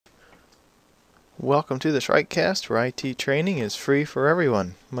Welcome to the ShrikeCast, where IT training is free for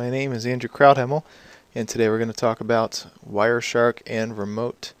everyone. My name is Andrew Crouthamel, and today we're going to talk about Wireshark and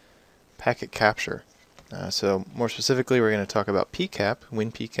remote packet capture. So more specifically, we're going to talk about pcap,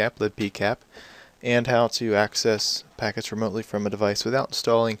 WinPcap, libpcap, and how to access packets remotely from a device without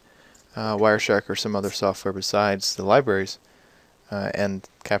installing Wireshark or some other software besides the libraries and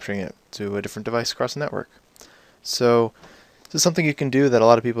capturing it to a different device across the network. So this is something you can do that a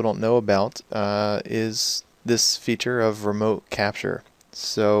lot of people don't know about, is this feature of remote capture.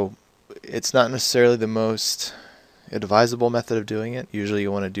 So it's not necessarily the most advisable method of doing it. Usually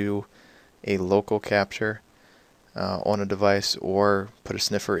you want to do a local capture on a device or put a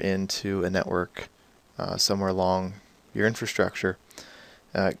sniffer into a network somewhere along your infrastructure,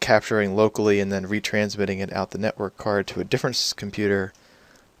 capturing locally and then retransmitting it out the network card to a different computer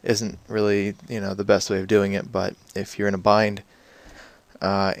isn't really, the best way of doing it. But if you're in a bind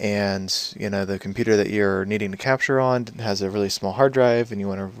and the computer that you're needing to capture on has a really small hard drive and you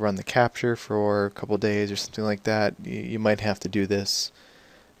want to run the capture for a couple days or something like that, you might have to do this.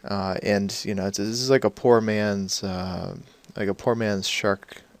 This is like a poor man's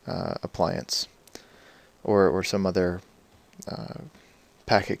Shark appliance or some other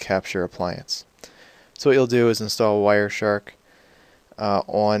packet capture appliance. So what you'll do is install Wireshark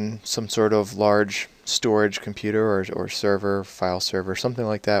on some sort of large storage computer or server, file server, something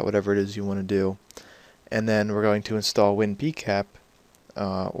like that, whatever it is you want to do. And then we're going to install WinPcap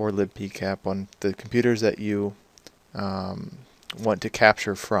or libpcap on the computers that you want to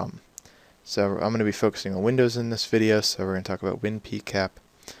capture from. So I'm going to be focusing on Windows in this video, so we're going to talk about WinPcap.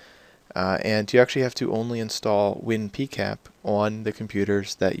 And you actually have to only install WinPcap on the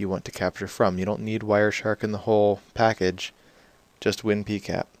computers that you want to capture from. You don't need Wireshark in the whole package, just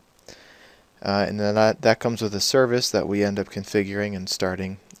WinPcap. And then that comes with a service that we end up configuring and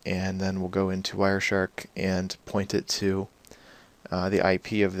starting, and then we'll go into Wireshark and point it to the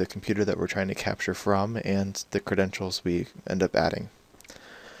IP of the computer that we're trying to capture from and the credentials we end up adding.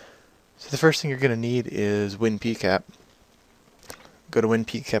 So the first thing you're going to need is WinPcap. Go to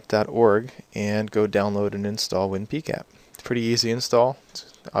winpcap.org and go download and install WinPcap. It's a pretty easy install.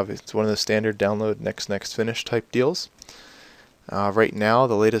 It's one of the standard download next finish type deals. Right now,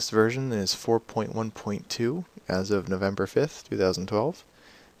 the latest version is 4.1.2 as of November 5th, 2012.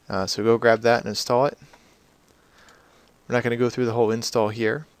 So go grab that and install it. We're not going to go through the whole install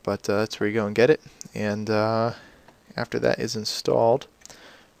here, but that's where you go and get it. And after that is installed,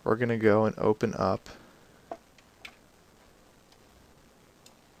 we're going to go and open up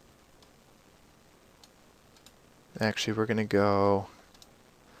we're going to go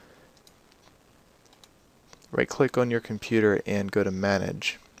right-click on your computer and go to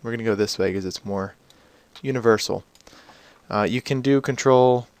Manage. We're going to go this way because it's more universal. You can do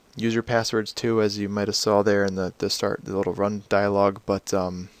control user passwords too, as you might have saw there in the little run dialog, but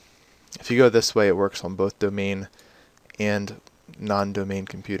if you go this way, it works on both domain and non-domain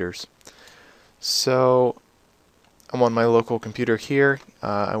computers. So I'm on my local computer here.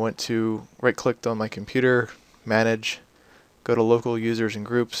 I went to right-clicked on my computer, Manage, go to Local Users and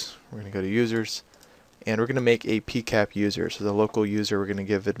Groups. We're going to go to Users, and we're going to make a pcap user. So the local user we're going to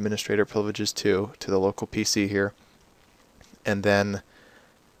give administrator privileges to the local PC here, and then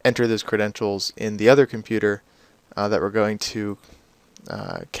enter those credentials in the other computer that we're going to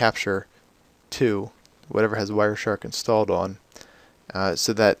capture to, whatever has Wireshark installed on,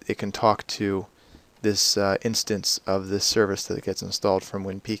 so that it can talk to this instance of this service that gets installed from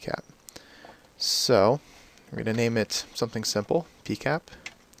WinPcap. So we're going to name it something simple, pcap,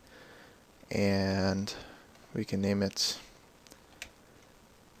 and we can name it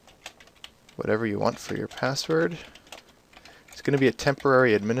whatever you want for your password. It's going to be a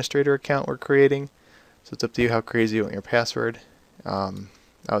temporary administrator account we're creating, so it's up to you how crazy you want your password. I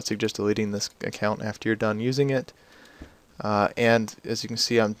would suggest deleting this account after you're done using it. And as you can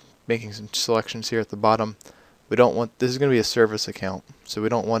see, I'm making some selections here at the bottom. This is going to be a service account, so we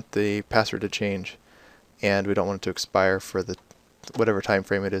don't want the password to change, and we don't want it to expire for whatever time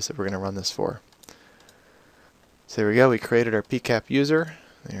frame it is that we're going to run this for. So there we go, we created our pcap user.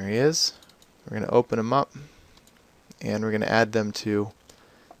 There he is. We're going to open him up, and we're going to add them to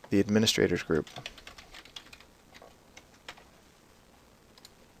the administrators group.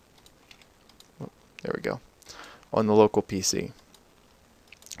 There we go, on the local PC.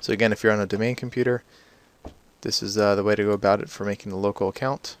 So again, if you're on a domain computer, this is the way to go about it for making the local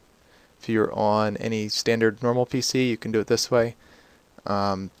account. If you're on any standard normal PC, you can do it this way.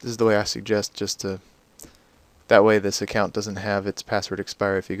 This is the way I suggest, that way this account doesn't have its password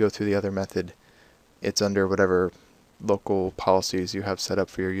expire. If you go through the other method, it's under whatever local policies you have set up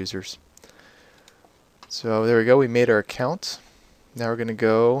for your users. So there we go, we made our account. Now we're going to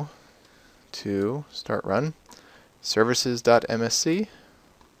go to Start Run, services.msc. Going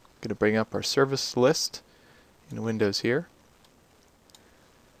to bring up our service list in Windows here.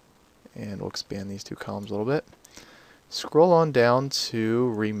 And we'll expand these two columns a little bit. Scroll on down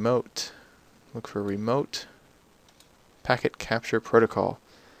to Remote. Look for Remote Packet Capture Protocol.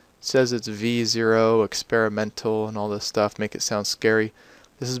 It says it's V0, experimental, and all this stuff. Make it sound scary.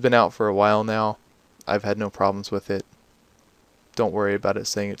 This has been out for a while now. I've had no problems with it. Don't worry about it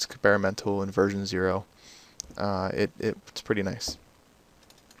saying it's experimental in version 0. It's pretty nice.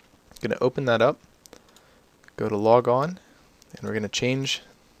 Going to open that up. Go to Log On, and we're going to change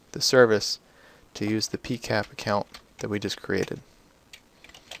the service to use the pcap account that we just created.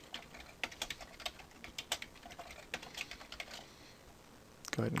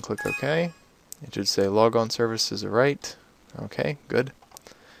 Go ahead and click OK. It should say log on services are right. Okay, good.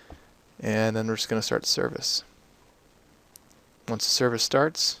 And then we're just going to start the service. Once the service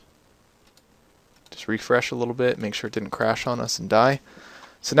starts, just refresh a little bit, make sure it didn't crash on us and die.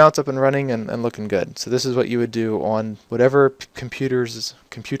 So now it's up and running and looking good. So this is what you would do on whatever computer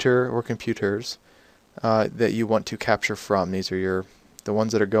or computers that you want to capture from. These are the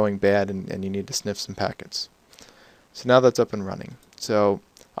ones that are going bad and you need to sniff some packets. So now that's up and running. So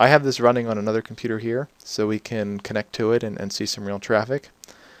I have this running on another computer here, so we can connect to it and see some real traffic.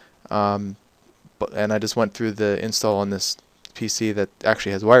 And I just went through the install on this PC that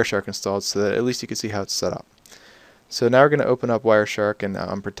actually has Wireshark installed, so that at least you can see how it's set up. So now we're going to open up Wireshark, and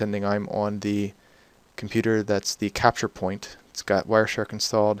I'm pretending I'm on the computer that's the capture point. It's got Wireshark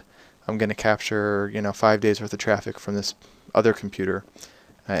installed. I'm going to capture 5 days worth of traffic from this other computer,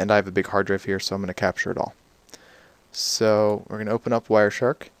 and I have a big hard drive here, so I'm going to capture it all. So we're going to open up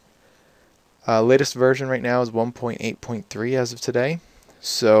Wireshark. Latest version right now is 1.8.3 as of today.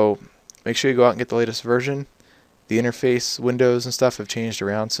 So make sure you go out and get the latest version. The interface, windows, and stuff have changed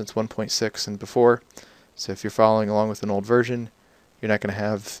around since 1.6 and before. So if you're following along with an old version, you're not going to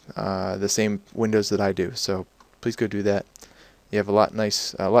have the same windows that I do. So please go do that. You have a lot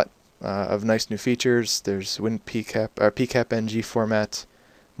of nice new features. There's WinPcap or pcap-ng format,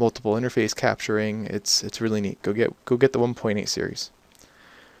 multiple interface capturing. It's really neat. Go get the 1.8 series. We're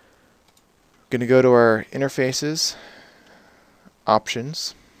going to go to our interfaces,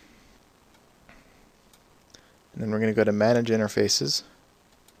 options, and then we're going to go to manage interfaces,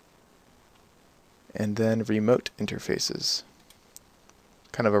 and then remote interfaces.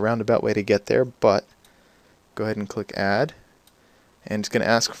 Kind of a roundabout way to get there, but go ahead and click add, and it's going to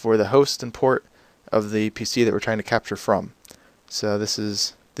ask for the host and port of the PC that we're trying to capture from. So this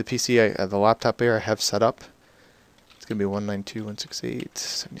is the PC, the laptop here I have set up. It's going to be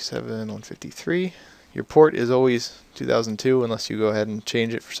 192.168.77.153. Your port is always 2002 unless you go ahead and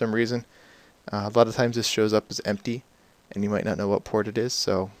change it for some reason. A lot of times this shows up as empty and you might not know what port it is,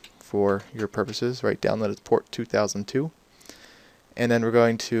 so for your purposes write down that it's port 2002. And then we're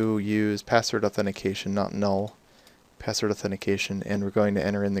going to use password authentication, not null password authentication, and we're going to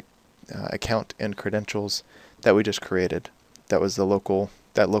enter in the account and credentials that we just created. That was the local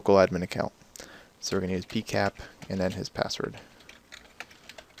admin account. So we're going to use pcap and then his password.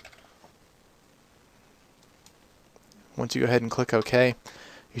 Once you go ahead and click OK,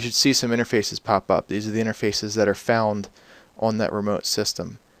 you should see some interfaces pop up. These are the interfaces that are found on that remote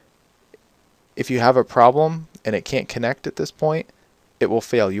system. If you have a problem and it can't connect at this point, it will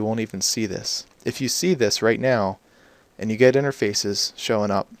fail. You won't even see this. If you see this right now and you get interfaces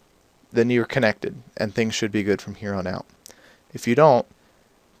showing up, then you're connected and things should be good from here on out. If you don't,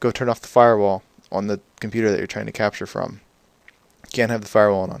 go turn off the firewall on the computer that you're trying to capture from. You can't have the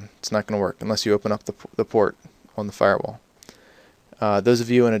firewall on. It's not going to work unless you open up the port on the firewall. Those of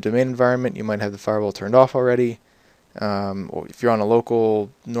you in a domain environment, you might have the firewall turned off already. Or if you're on a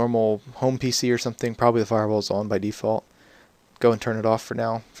local, normal home PC or something, probably the firewall is on by default. Go and turn it off for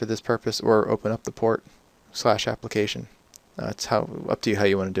now for this purpose, or open up the port /application. It's up to you how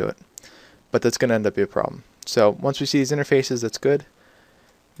you want to do it. But that's going to end up being a problem. So once we see these interfaces, that's good.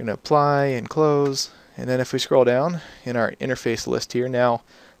 We're going to apply and close. And then if we scroll down in our interface list here, now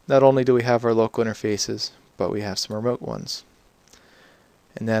not only do we have our local interfaces, but we have some remote ones.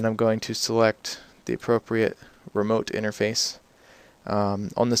 And then I'm going to select the appropriate remote interface.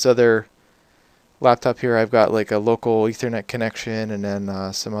 On this other laptop here, I've got like a local Ethernet connection and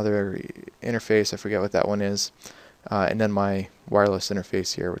then some other interface. I forget what that one is. And then my wireless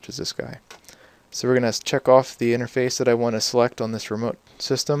interface here, which is this guy. So we're going to check off the interface that I want to select on this remote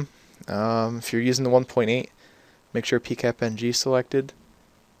system. If you're using the 1.8, make sure pcap-ng is selected.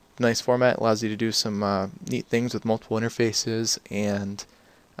 Nice format, allows you to do some neat things with multiple interfaces and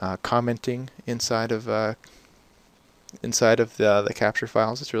commenting inside of the capture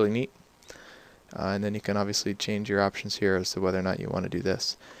files. It's really neat. And then you can obviously change your options here as to whether or not you want to do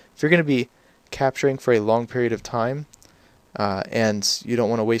this. If you're going to be capturing for a long period of time, and you don't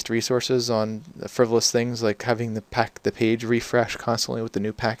want to waste resources on frivolous things like having the page refresh constantly with the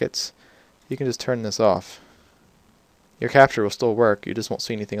new packets, you can just turn this off. Your capture will still work, you just won't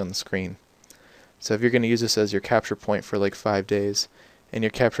see anything on the screen. So if you're going to use this as your capture point for like 5 days, and you're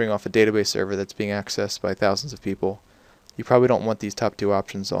capturing off a database server that's being accessed by thousands of people, you probably don't want these top two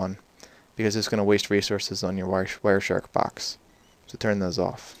options on, because it's going to waste resources on your Wireshark box. So turn those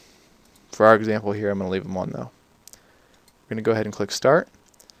off. For our example here, I'm going to leave them on though. We're going to go ahead and click Start.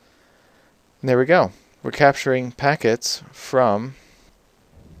 And there we go. We're capturing packets from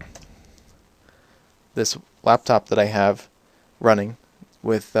this laptop that I have running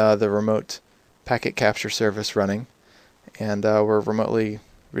with the remote packet capture service running. And we're remotely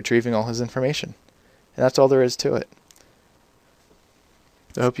retrieving all his information. And that's all there is to it.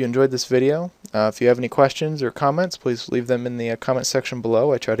 I hope you enjoyed this video. If you have any questions or comments, please leave them in the comment section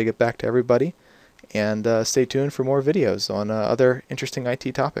below. I try to get back to everybody. And stay tuned for more videos on other interesting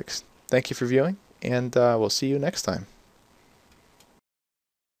IT topics. Thank you for viewing, and we'll see you next time.